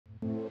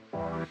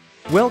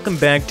Welcome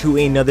back to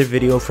another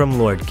video from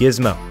Lord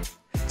Gizmo.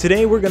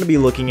 Today we're going to be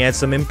looking at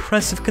some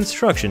impressive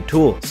construction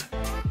tools.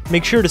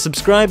 Make sure to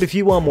subscribe if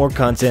you want more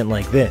content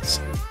like this.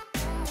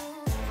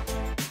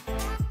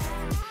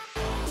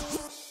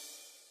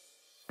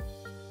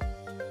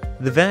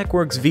 The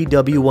VACWERKS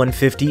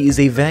VW150 is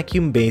a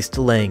vacuum-based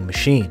laying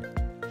machine.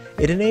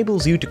 It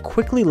enables you to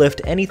quickly lift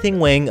anything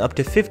weighing up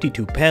to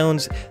 52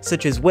 pounds,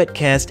 such as wet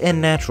cast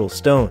and natural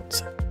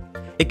stones.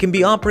 It can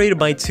be operated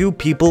by 2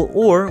 people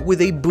or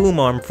with a boom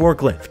arm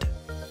forklift.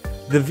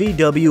 The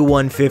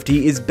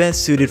VW150 is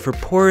best suited for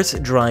porous,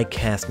 dry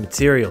cast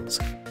materials.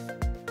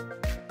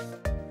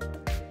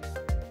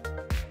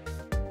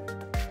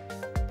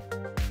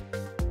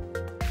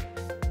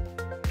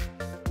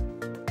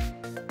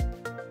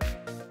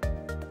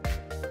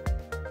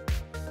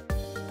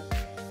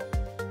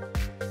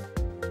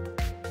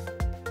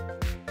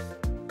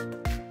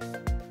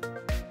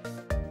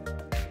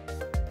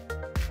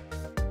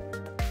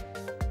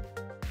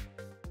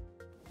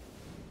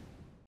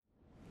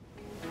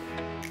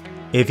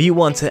 If you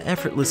want to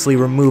effortlessly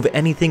remove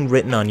anything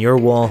written on your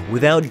wall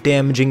without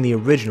damaging the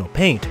original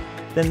paint,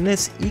 then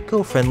this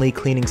eco-friendly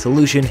cleaning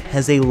solution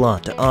has a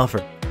lot to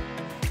offer.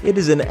 It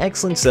is an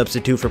excellent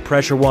substitute for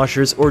pressure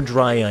washers or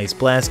dry ice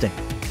blasting.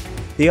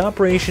 The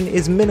operation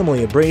is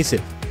minimally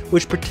abrasive,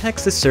 which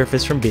protects the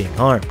surface from being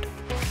harmed.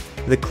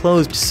 The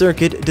closed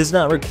circuit does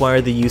not require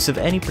the use of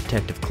any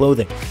protective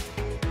clothing.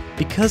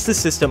 Because the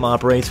system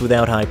operates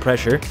without high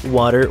pressure,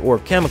 water, or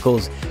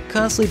chemicals,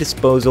 costly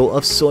disposal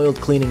of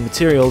soiled cleaning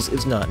materials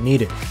is not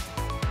needed.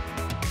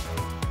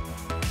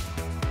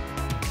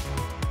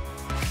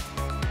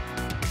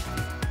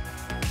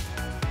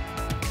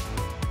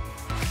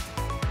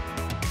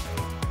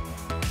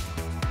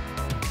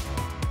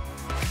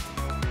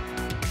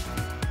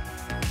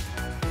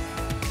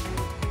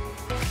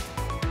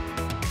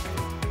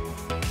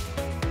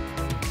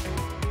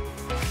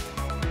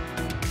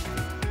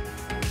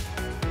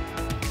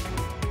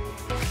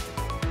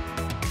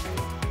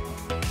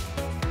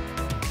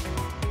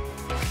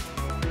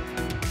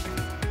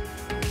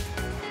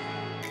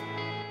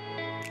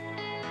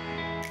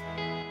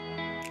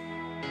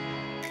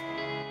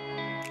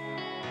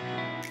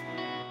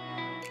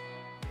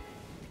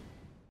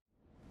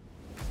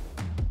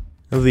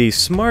 The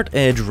Smart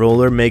Edge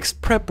roller makes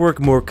prep work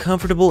more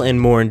comfortable and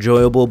more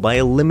enjoyable by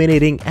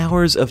eliminating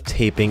hours of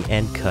taping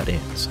and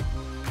cut-ins.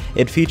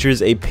 It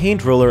features a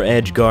paint roller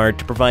edge guard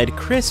to provide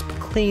crisp,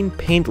 clean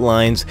paint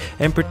lines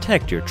and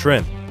protect your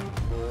trim.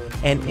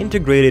 An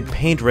integrated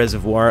paint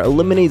reservoir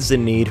eliminates the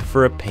need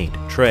for a paint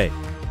tray.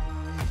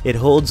 It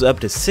holds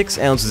up to 6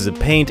 ounces of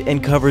paint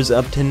and covers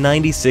up to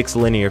 96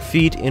 linear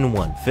feet in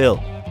one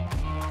fill.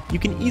 You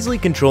can easily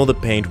control the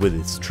paint with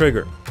its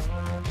trigger.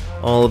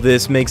 All of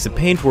this makes the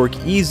paintwork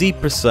easy,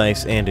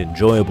 precise, and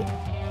enjoyable.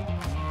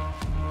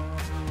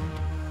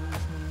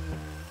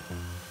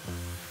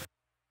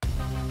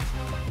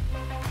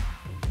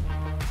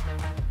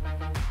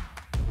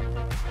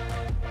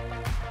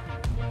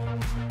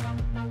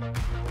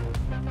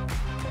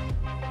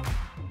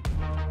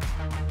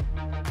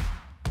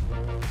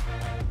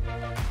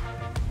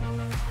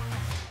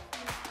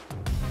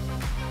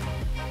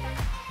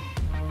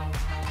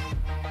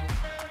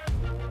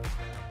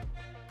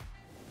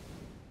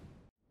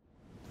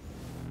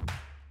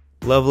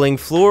 Leveling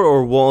floor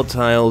or wall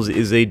tiles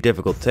is a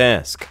difficult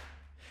task.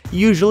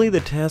 Usually the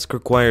task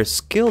requires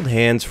skilled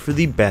hands for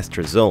the best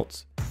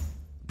results.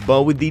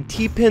 But with the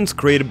T-pins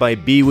created by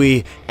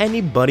BIHUI,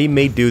 anybody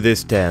may do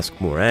this task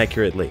more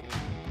accurately.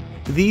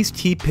 These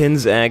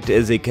T-pins act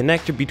as a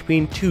connector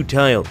between 2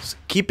 tiles,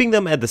 keeping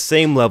them at the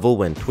same level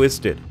when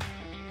twisted.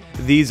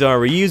 These are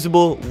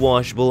reusable,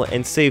 washable,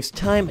 and saves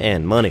time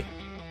and money.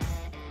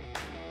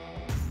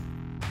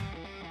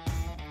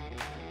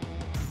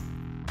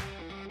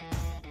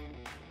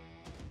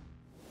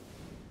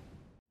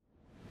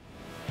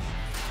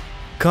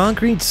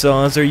 Concrete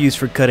saws are used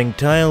for cutting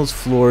tiles,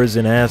 floors,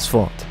 and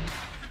asphalt.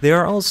 They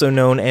are also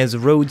known as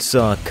road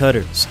saw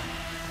cutters.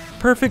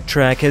 Perfect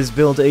TRAC has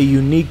built a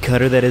unique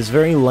cutter that is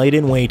very light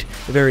in weight,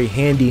 very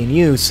handy in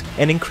use,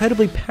 and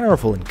incredibly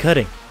powerful in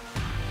cutting.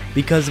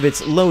 Because of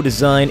its low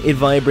design, it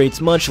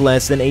vibrates much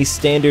less than a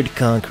standard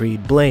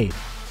concrete blade.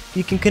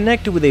 You can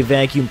connect it with a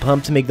vacuum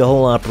pump to make the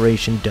whole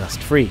operation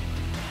dust-free.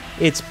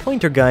 Its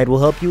pointer guide will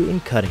help you in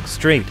cutting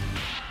straight.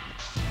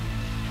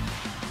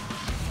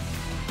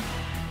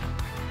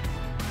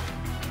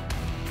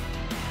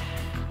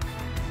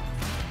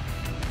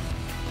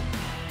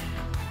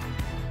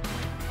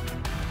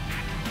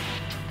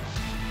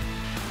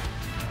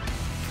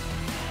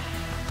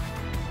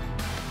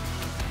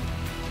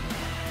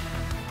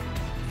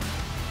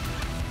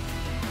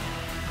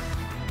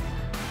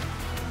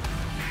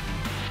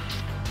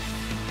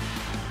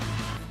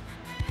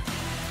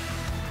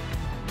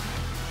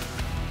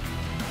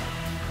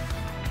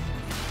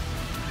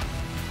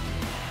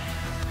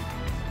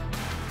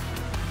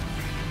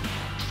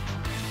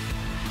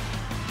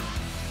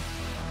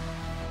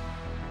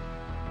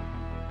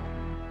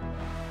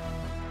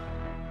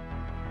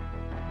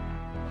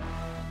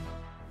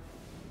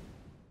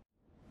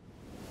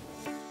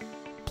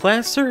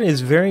 Plaster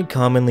is very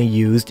commonly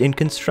used in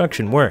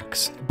construction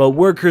works, but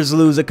workers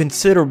lose a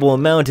considerable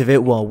amount of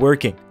it while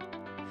working.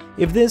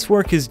 If this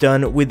work is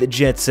done with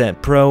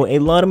JETSET Pro, a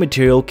lot of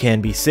material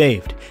can be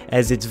saved,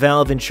 as its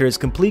valve ensures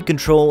complete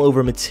control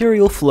over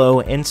material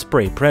flow and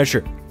spray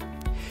pressure.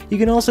 You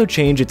can also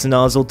change its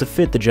nozzle to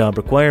fit the job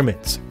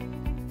requirements.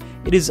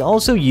 It is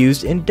also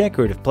used in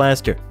decorative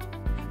plaster.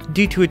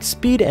 Due to its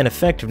speed and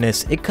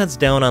effectiveness, it cuts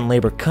down on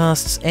labor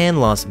costs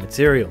and loss of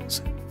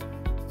materials.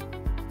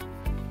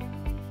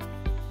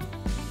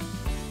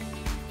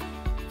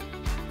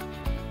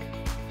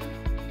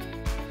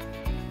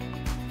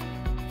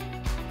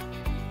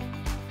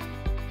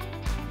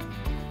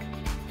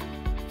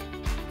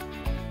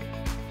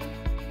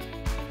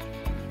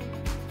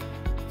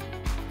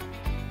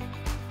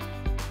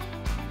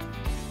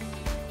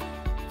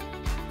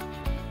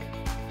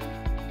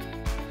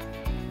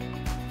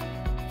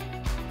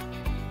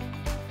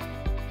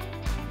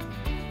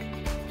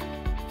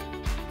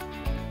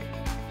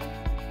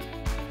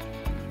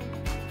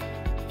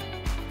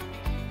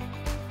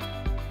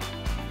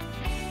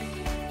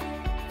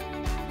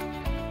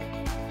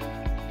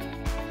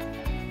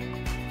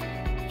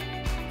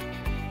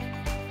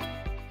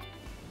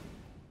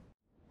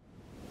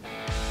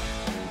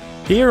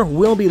 Here,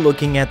 we'll be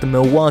looking at the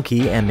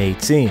Milwaukee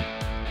M18.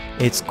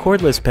 Its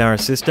cordless power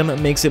system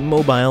makes it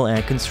mobile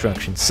at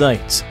construction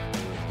sites.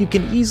 You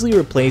can easily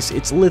replace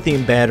its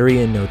lithium battery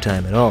in no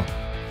time at all.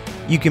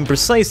 You can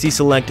precisely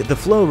select the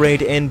flow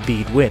rate and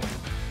bead width.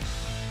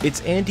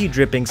 Its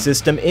anti-dripping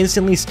system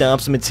instantly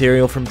stops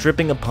material from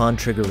dripping upon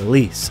trigger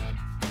release.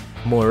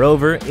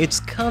 Moreover, its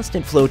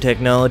constant flow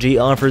technology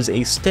offers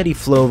a steady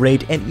flow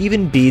rate and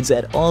even beads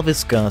at all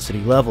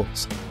viscosity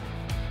levels.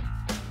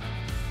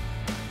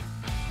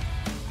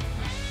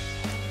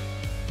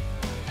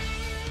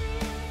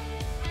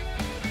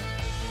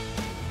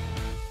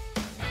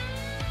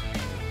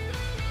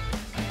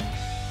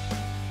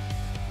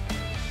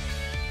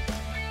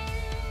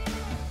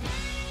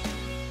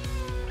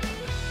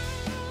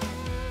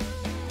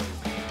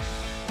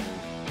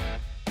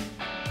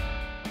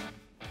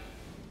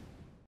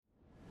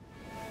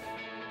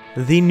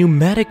 The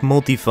pneumatic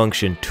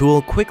multifunction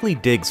tool quickly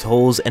digs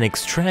holes and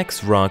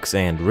extracts rocks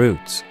and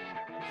roots.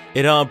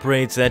 It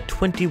operates at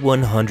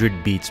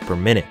 2100 beats per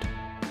minute.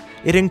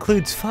 It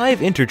includes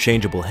 5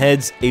 interchangeable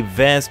heads, a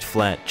vast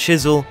flat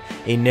chisel,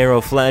 a narrow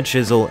flat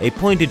chisel, a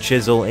pointed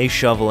chisel, a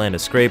shovel, and a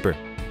scraper.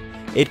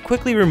 It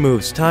quickly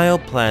removes tile,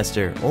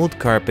 plaster, old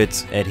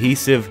carpets,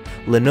 adhesive,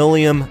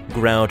 linoleum,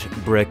 grout,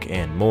 brick,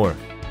 and more.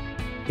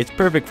 It's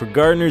perfect for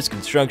gardeners,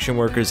 construction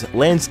workers,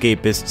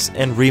 landscapists,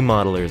 and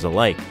remodelers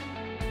alike.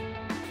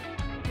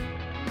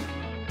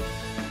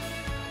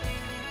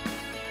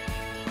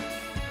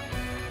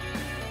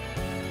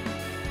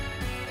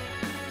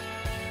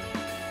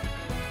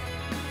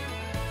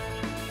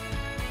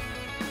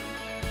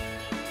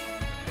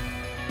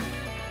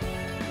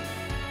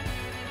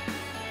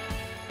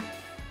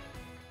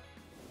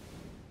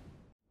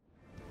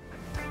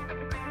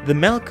 The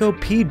MALCO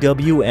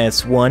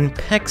PWS1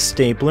 PEX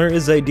stapler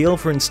is ideal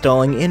for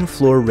installing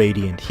in-floor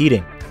radiant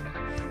heating.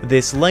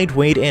 This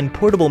lightweight and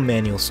portable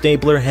manual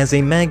stapler has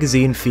a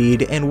magazine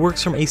feed and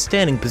works from a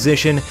standing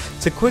position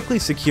to quickly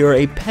secure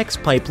a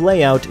PEX pipe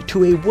layout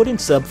to a wooden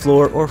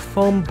subfloor or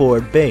foam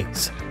board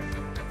base.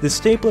 The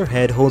stapler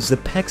head holds the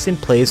PEX in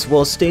place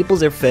while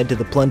staples are fed to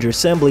the plunger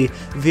assembly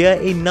via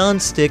a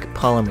non-stick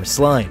polymer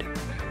slide.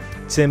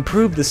 To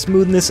improve the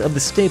smoothness of the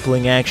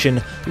stapling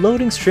action,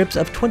 loading strips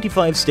of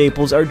 25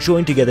 staples are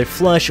joined together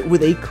flush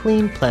with a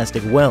clean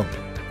plastic weld.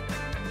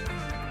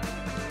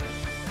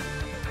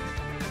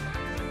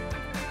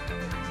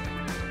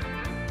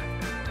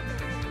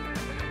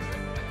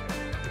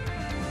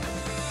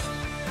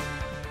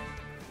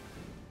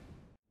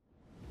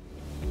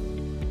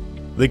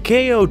 The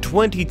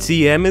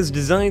KO20TM is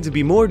designed to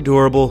be more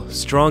durable,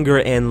 stronger,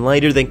 and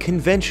lighter than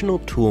conventional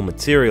tool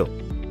material.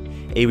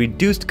 A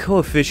reduced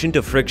coefficient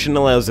of friction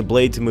allows the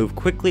blade to move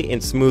quickly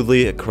and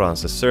smoothly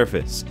across the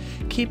surface,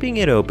 keeping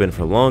it open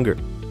for longer.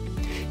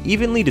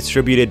 Evenly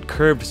distributed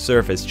curved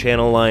surface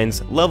channel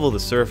lines level the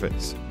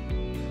surface.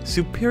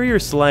 Superior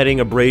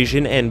sliding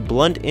abrasion and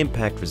blunt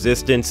impact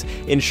resistance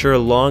ensure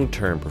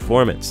long-term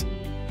performance.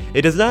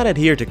 It does not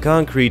adhere to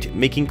concrete,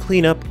 making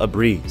cleanup a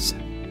breeze.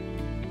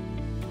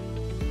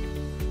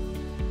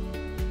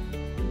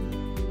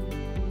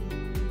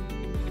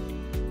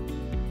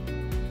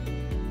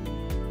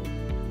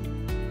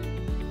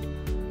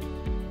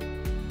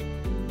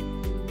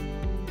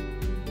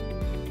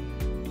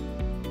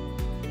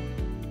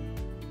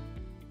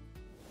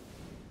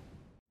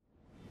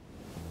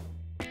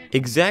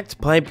 Exact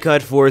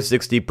PipeCut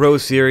 460 Pro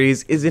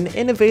Series is an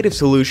innovative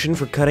solution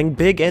for cutting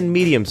big and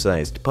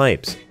medium-sized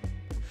pipes.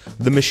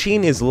 The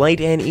machine is light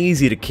and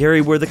easy to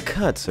carry where the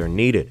cuts are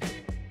needed.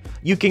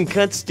 You can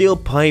cut steel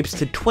pipes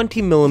to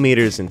 20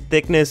 mm in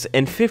thickness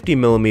and 50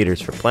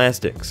 mm for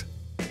plastics.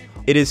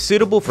 It is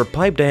suitable for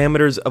pipe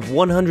diameters of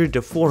 100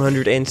 to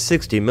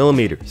 460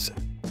 mm.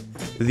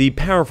 The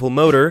powerful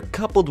motor,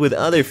 coupled with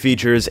other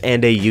features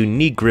and a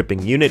unique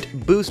gripping unit,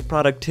 boosts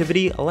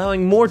productivity,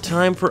 allowing more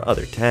time for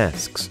other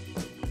tasks.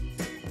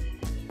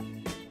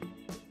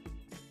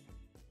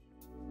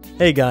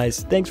 Hey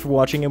guys, thanks for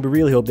watching and we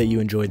really hope that you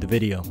enjoyed the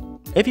video.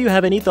 If you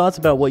have any thoughts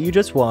about what you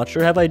just watched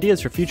or have ideas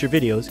for future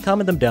videos,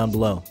 comment them down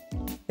below.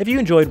 If you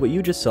enjoyed what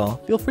you just saw,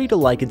 feel free to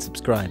like and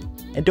subscribe,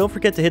 and don't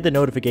forget to hit the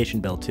notification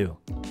bell too.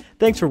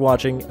 Thanks for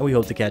watching, and we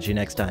hope to catch you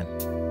next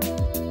time.